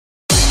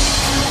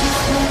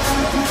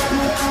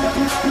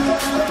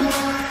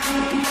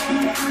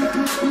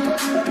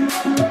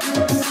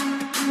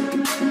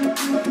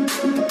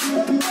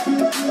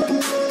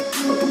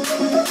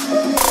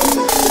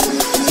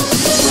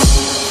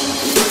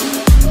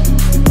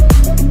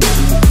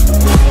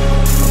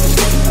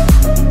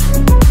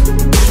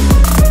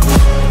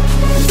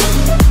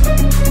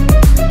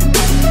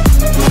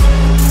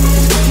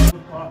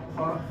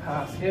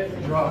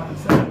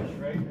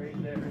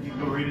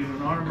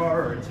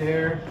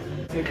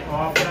Take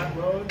off that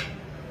load,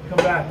 come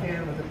back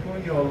in with the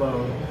puño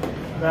load.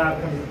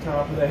 That comes to the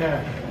top of the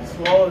head.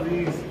 Swallow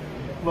these,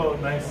 float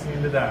nicely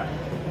into that.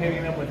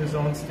 Hitting them with his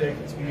own stick,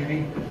 it's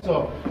beauty.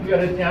 So you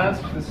gotta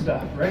dance with this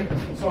stuff, right?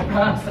 So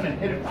pass and I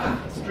hit it,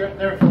 strip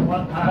there for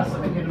one pass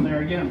and I hit him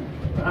there again.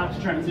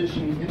 Pass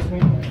transition, he hits me,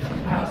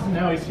 pass, and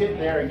now he's hit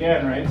there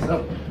again, right?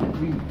 So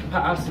we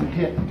pass and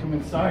hit, come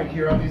inside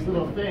here on these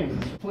little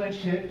things. Flinch,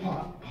 hit,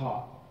 pop,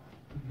 pop.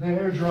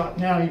 There, drop.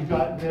 Now you've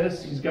got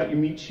this, he's got your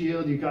meat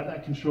shield, you've got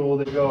that control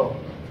to go.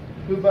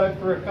 Boot bug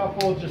for a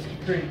couple, just to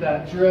create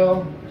that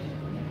drill.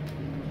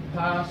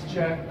 Pass,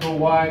 check, go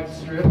wide,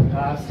 strip,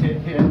 pass,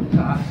 hit,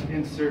 pass,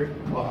 insert,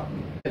 block.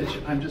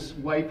 I'm just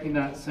wiping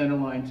that center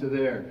line to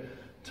there.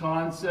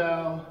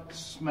 Tonsil,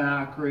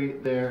 smack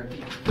right there.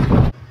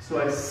 So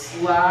I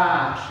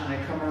slash and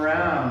I come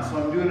around. So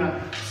I'm doing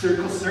a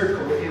circle,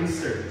 circle,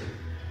 insert.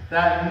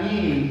 That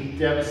knee,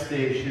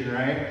 devastation,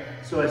 right?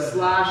 So I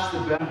slash the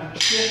back,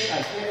 hit,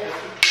 I hit,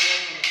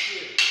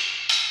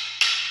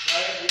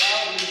 right? The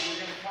reality is we're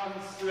gonna come,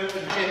 strip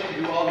and hit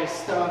and do all this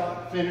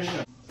stuff, finish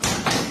them.